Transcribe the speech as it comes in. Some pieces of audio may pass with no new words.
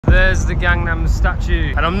There's the Gangnam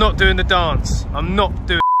statue. And I'm not doing the dance. I'm not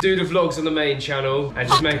doing. Do the vlogs on the main channel and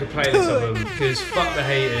just make a playlist of them because fuck the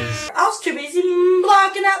haters. I was too busy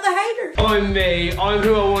blocking out the haters. I'm me, I'm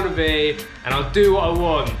who I want to be, and I'll do what I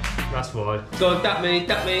want. That's why. God, that me.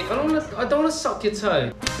 I don't wanna suck your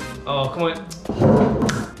toe. Oh, come on.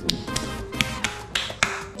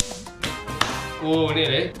 Oh,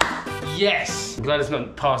 nearly. Yes! I'm glad it's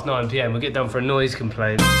not past 9 PM. We'll get done for a noise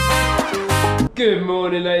complaint. Good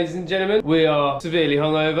morning, ladies and gentlemen. We are severely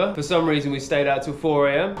hungover. For some reason, we stayed out till 4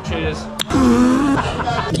 AM. Cheers.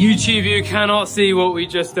 YouTube, you cannot see what we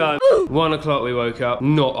just done. 1 o'clock we woke up.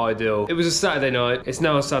 Not ideal. It was a Saturday night. It's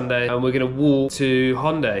now a Sunday, and we're gonna walk to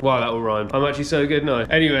Hyundai. Wow, that will rhyme. I'm actually so good now.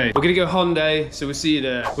 Anyway, we're gonna go Hyundai, so we'll see you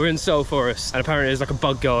there. We're in Seoul Forest, and apparently there's like a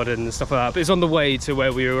bug garden and stuff like that. But it's on the way to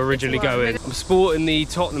where we were originally going. I'm sporting the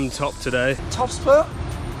Tottenham top today. Top spur?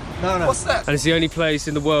 No. What's that? And it's the only place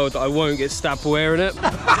in the world that I won't get stabbed for wearing it,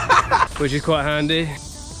 which is quite handy.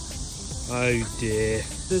 Oh dear.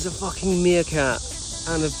 There's a fucking meerkat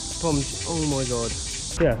and a bomb. Oh my god.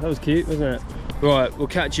 Yeah, that was cute, wasn't it? Right, we'll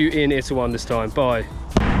catch you in Itaewon this time. Bye.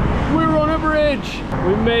 We're on a bridge.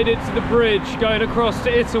 We made it to the bridge going across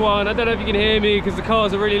to Itaewon. I don't know if you can hear me because the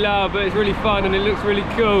cars are really loud, but it's really fun and it looks really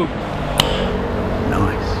cool.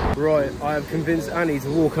 Nice. Right, I have convinced Annie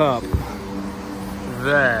to walk up.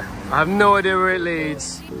 There. I have no idea where it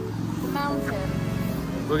leads. Mountain.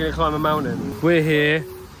 We're gonna climb a mountain. We're here.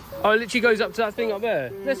 Oh, it literally goes up to that thing up there.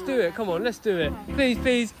 Let's do it, come on, let's do it. Please,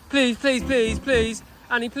 please, please, please, please, please.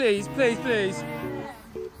 Annie, please, please, please.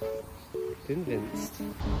 Convinced.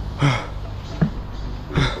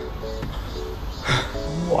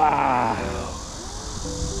 Wow.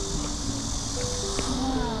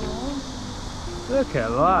 Look at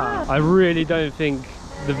that. I really don't think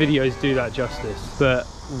the videos do that justice, but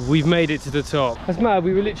we've made it to the top. That's mad,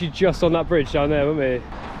 we were literally just on that bridge down there, weren't we?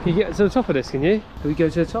 Can you get to the top of this, can you? Can we go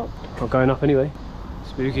to the top? Not going up anyway.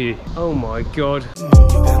 Spooky. Oh my god.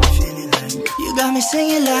 You got me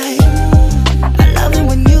singing like I love it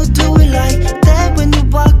when you do it like that. When you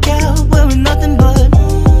walk out wearing nothing but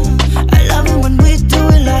I love it when we do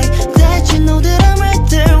it like that. You know that I'm right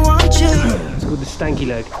there, want you. It's called the stanky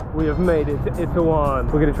leg. We have made it to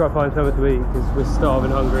Itaewon. We're gonna try to find something to eat because we're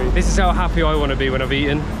starving hungry. This is how happy I want to be when I've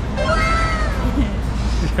eaten.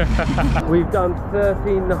 We've done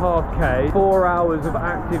 13.5k, 4 hours of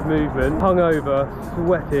active movement, hungover,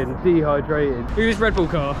 sweating, dehydrated. Look at this Red Bull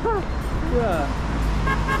car. Yeah.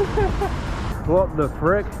 What the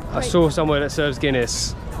frick? I saw somewhere that serves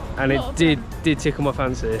Guinness and it did tickle my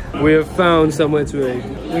fancy. We have found somewhere to eat.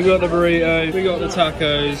 We got the burrito, we got the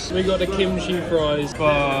tacos, we got the kimchi fries.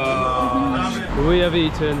 We have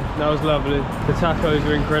eaten, that was lovely. The tacos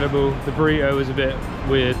were incredible, the burrito was a bit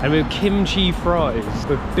weird. And we have kimchi fries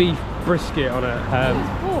with beef brisket on it.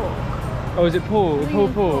 Oh, is it pork?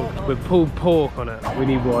 Pulled pork. With pulled pork on it. We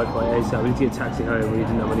need Wi-Fi ASAP. We need to get a taxi home. We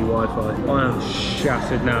didn't have any Wi-Fi. I am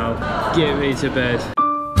shattered now. Get me to bed.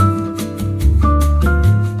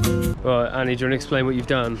 Right, Annie, do you want to explain what you've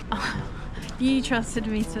done? You trusted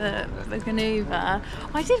me to book an Uber.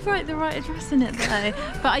 I did write the right address in it though,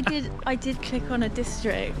 but I did click on a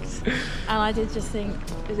district, and I did just think,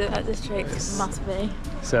 is it that district? Yes. Must be.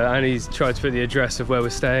 So Annie's tried to put the address of where we're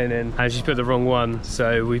staying in, and she's put the wrong one.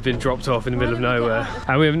 So we've been dropped off in the middle of nowhere,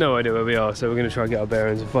 and we have no idea where we are. So we're going to try and get our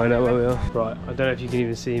bearings and find out where we are. Right, I don't know if you can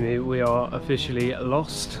even see me. We are officially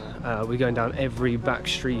lost. We're going down every back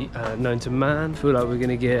street known to man. I feel like we're going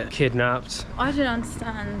to get kidnapped. I don't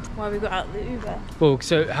understand why we got out the Uber. Well,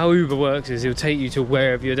 so how Uber works is it'll take you to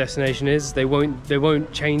wherever your destination is. They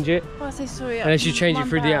won't change it. Well, I say sorry. Unless you change it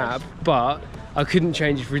through the app. But I couldn't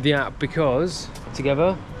change it through the app because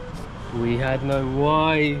together we had no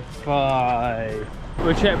Wi-Fi.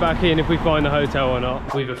 We'll check back in if we find the hotel or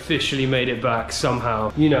not. We've officially made it back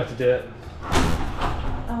somehow. You know how to do it.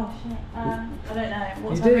 Oh shit. I don't know.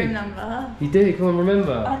 What's my room number? You do. Come on,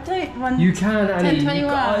 remember. I don't. You can, Annie.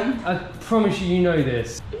 1021. I promise you know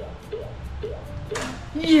this.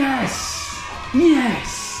 Yes!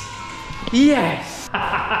 Yes! Yes! I'm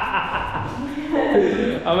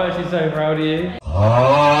actually so proud of you.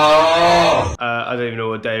 I don't even know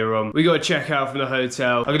what day we're on. We got to check out from the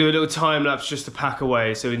hotel. I'm going to do a little time lapse just to pack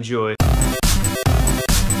away, so enjoy.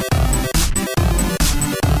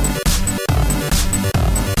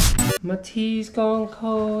 My tea's gone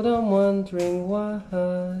cold, I'm wondering why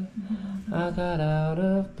I got out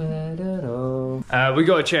of bed at all. We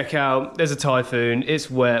got to check out. There's a typhoon,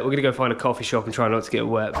 it's wet. We're gonna go find a coffee shop and try not to get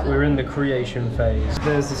wet. We're in the creation phase.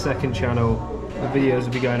 There's the second channel. The videos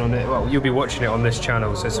will be going on it. Well, you'll be watching it on this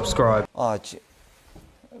channel, so subscribe. Oh,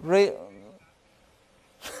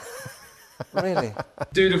 Really?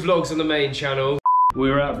 Do the vlogs on the main channel. We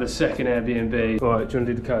were at the second Airbnb. Right, do you want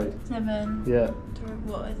to do the code? 7. Yeah.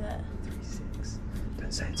 What is it? 36.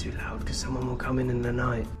 Don't say it too loud because someone will come in the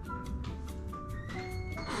night.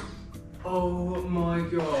 Oh my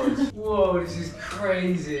god. Whoa, this is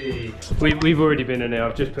crazy. We've already been in there.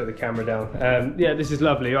 I've just put the camera down. Yeah, this is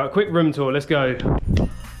lovely. All right, quick room tour. Let's go.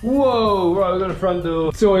 Whoa, right, we've got a front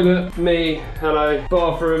door, toilet, me, hello,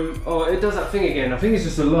 bathroom. Oh, it does that thing again. I think it's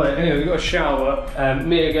just a light. Anyway, we've got a shower,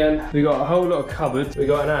 me again. We got a whole lot of cupboards. We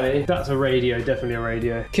got an Annie. That's a radio, definitely a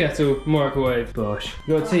radio. Kettle, microwave, bosh.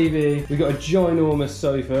 We got a TV. We got a ginormous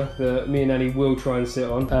sofa that me and Annie will try and sit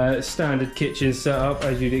on. Standard kitchen setup,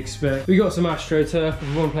 as you'd expect. We got some AstroTurf if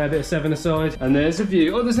we want to play a bit of 7-a-side. And there's a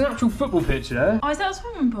view. Oh, there's an actual football pitch there. Oh, is that a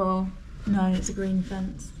swimming pool? No, it's a green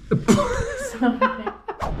fence. Sorry.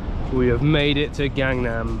 We have made it to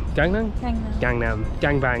Gangnam. Gangnam? Gangnam. Gangnam.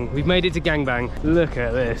 Gangbang. We've made it to Gangbang. Look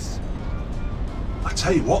at this. I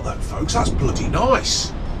tell you what though, folks, that's bloody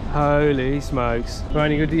nice. Holy smokes.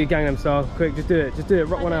 Right, you gotta do your Gangnam style. Quick, just do it. Just do it.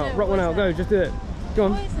 Rock one out. Rock one out. Go, just do it. Go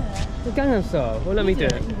on. What is it? The Gangnam style. Well, let me do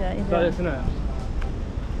it. You do it. Like this and that.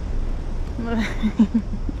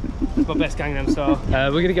 It's my best Gangnam style.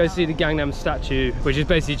 We're gonna go see the Gangnam statue, which is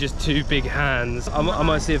basically just 2 big hands. I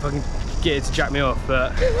might see if I can get it to jack me off,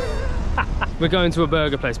 but we're going to a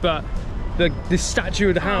burger place. But the statue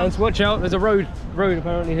of the hands, watch out, there's a road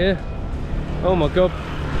apparently here. Oh my god.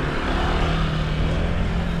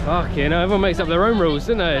 Fucking hell, everyone makes up their own rules,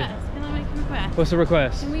 don't they? Can I make a request? What's the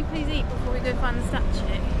request? Can we please eat before we go find the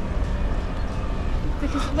statue?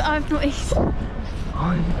 Because I've not eaten.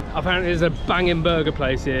 Apparently there's a banging burger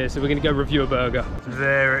place here, so we're gonna go review a burger.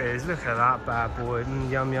 There it is, look at that bad boy.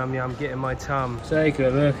 Yum, yum, yum, get in my tum. Take a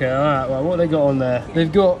look at that. Well, what have they got on there?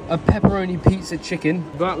 They've got a pepperoni pizza chicken.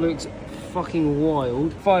 That looks fucking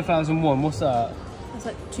wild. 5,001, what's that? It's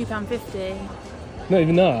like £2.50. Not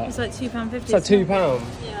even that. It's like £2.50. It's like £2.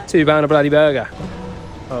 Yeah. £2 a bloody burger.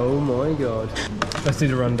 Oh my god. Let's do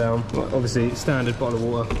the rundown. Well, obviously, standard bottle of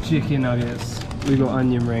water. Chicken nuggets. We got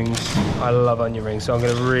onion rings. I love onion rings, so I'm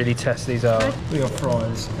going to really test these out. We got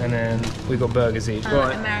fries, and then we got burgers each.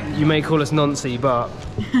 Right, American. you may call us Nancy, but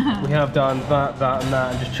we have done that, that, and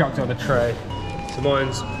that, and just chucked it on a tray. So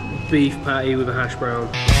mine's beef patty with a hash brown.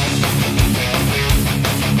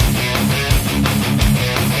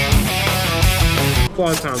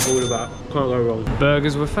 £5 for all of that. Can't go wrong.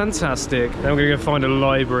 Burgers were fantastic. Now I'm going to go find a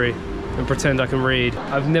library and pretend I can read.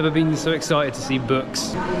 I've never been so excited to see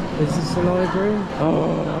books. Is this a library?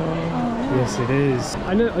 Oh, yes it is.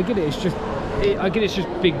 I know, I get it, I get it's just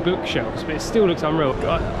big bookshelves, but it still looks unreal.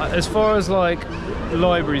 As far as like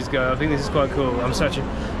libraries go, I think this is quite cool. I'm such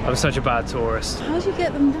a bad tourist. How do you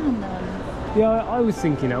get them down then? Yeah, I was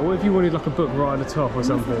thinking that. What if you wanted like a book right at the top or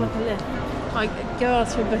something? Like a lift. Like, go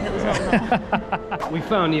ask for a book at the top. We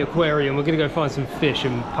found the aquarium. We're going to go find some fish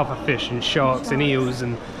and puffer fish and sharks and eels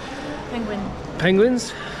and Penguin.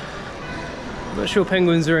 penguins. I'm not sure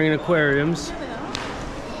penguins are in aquariums.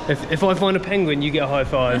 If I find a penguin, you get a high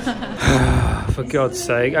five. For God's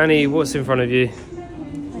sake. Annie, what's in front of you?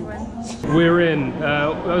 Penguin. We're in.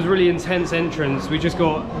 That was a really intense entrance. We just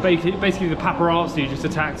got basically the paparazzi just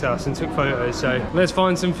attacked us and took photos. So let's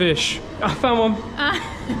find some fish. I found one.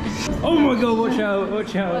 Oh my god! Watch out!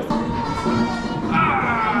 Watch out!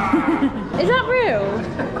 Is that real?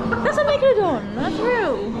 That's a megalodon. That's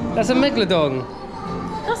real. That's a megalodon.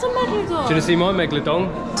 That's a megalodon. Do you want to see my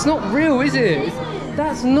megalodon? It's not real, is it?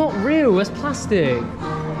 That's not real. That's plastic.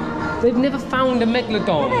 They've never found a megalodon.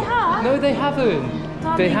 No, they have. No, they haven't.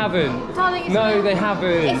 Darling, they haven't. Darling, it's no, they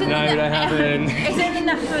haven't. No, they haven't. It's in the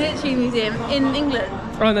Natural History Museum in England.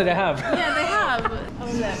 Oh no, they have. Yeah, they have. Oh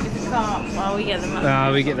look, it's a car. Well, we get them home.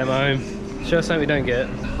 Ah, we get them home. Show us something we don't get.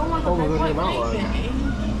 Oh my god, they're quite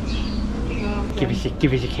creepy.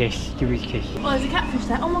 Give us a kiss. Give us a kiss. Oh, there's a catfish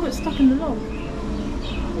there. Oh my god, it's stuck in the log.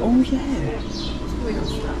 Oh yeah. We got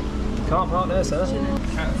stuck. Can't park there, sir.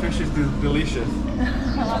 Catfish is delicious.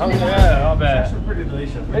 Oh yeah, I bet. It's actually pretty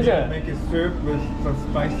delicious. When Is you it? make it soup with some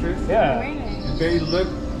spices, Yeah.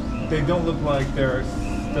 they don't look like they're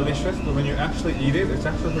delicious, but when you actually eat it, it's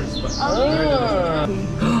actually pretty spicy. Very delicious.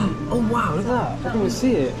 Oh wow, look at that. I didn't even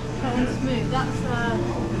see it. That one's smooth. That's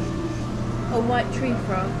a white tree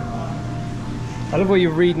frog. I love where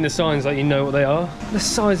you're reading the signs like you know what they are. The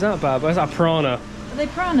size that bad, but that's a piranha. Are they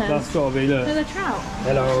piranhas? That's gotta be, look. No, they're trout.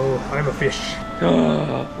 Hello, I'm a fish.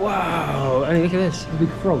 Oh, wow. And look at this, a big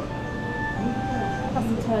frog. That's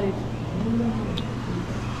a toad.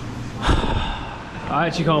 I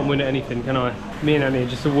actually can't win at anything, can I? Me and Annie are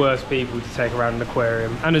just the worst people to take around an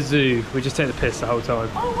aquarium. And a zoo. We just take the piss the whole time.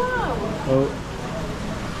 Oh wow.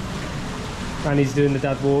 Oh. Annie's doing the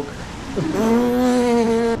dad walk.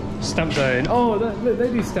 Stamp zone. Oh, look, they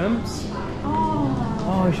do stamps.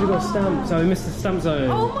 Oh, we should have got stamps. Oh, we missed the stamp zone.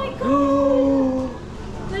 Oh my god!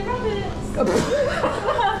 They rabbits!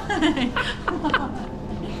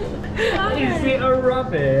 Is it a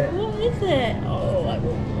rabbit? What is it? Oh,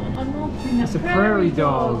 I'm not seeing It's a prairie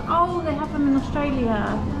dog. Oh, they have them in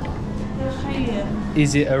Australia. They're Australian.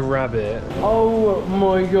 Is it a rabbit? Oh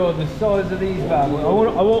my god, the size of these bad boys. I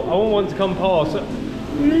want one to come past.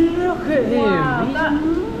 Look at him. Wow, He's that-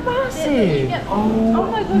 massive.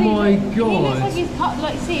 Oh my god! My He looks god. like he's cut.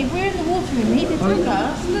 Like, see, if we're in the water room, he'd attack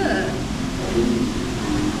us. Look.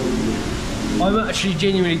 I'm actually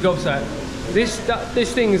genuinely gobsmacked.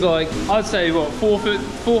 This thing's like, I'd say what, 4 foot?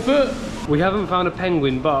 4 foot? We haven't found a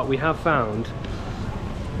penguin, but we have found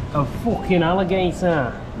a fucking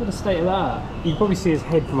alligator. Look at the state of that. You can probably see his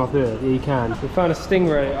head from up here. Yeah, you can. We found a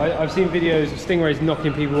stingray. I've seen videos of stingrays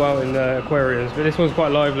knocking people out in aquariums, but this one's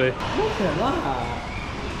quite lively. Look at that.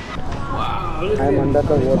 Wow, look at I'm under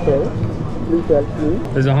the water. Please help me.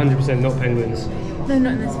 There's 100% not penguins. They're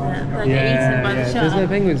not in this bit. They get eaten by the shark. There's no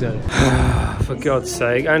penguins there. For God's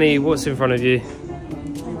sake. Annie, what's in front of you?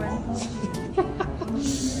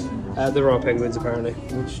 There are penguins apparently,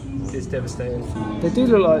 which is devastating. They do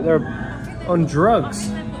look like they're on drugs.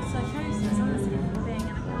 They've got psychosis, honestly, from being in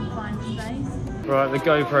a confined space. Right, the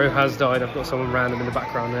GoPro has died. I've got someone random in the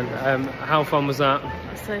background then. How fun was that?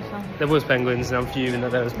 It's so fun. There was penguins and I'm fuming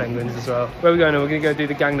that there was penguins as well. Where are we going now? We're going to go do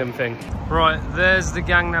the Gangnam thing. Right, there's the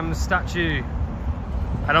Gangnam statue.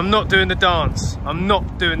 And I'm not doing the dance. I'm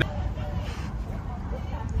not doing the...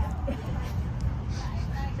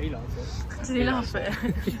 He likes it. Did he laugh at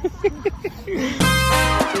it?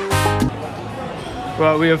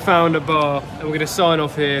 Right, we have found a bar and we're going to sign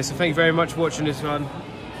off here. So thank you very much for watching this one.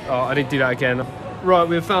 Oh, I didn't do that again. Right,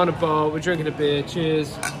 we have found a bar. We're drinking a beer.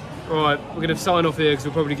 Cheers. Right, we're going to sign off here because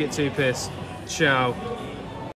we'll probably get too pissed. Ciao.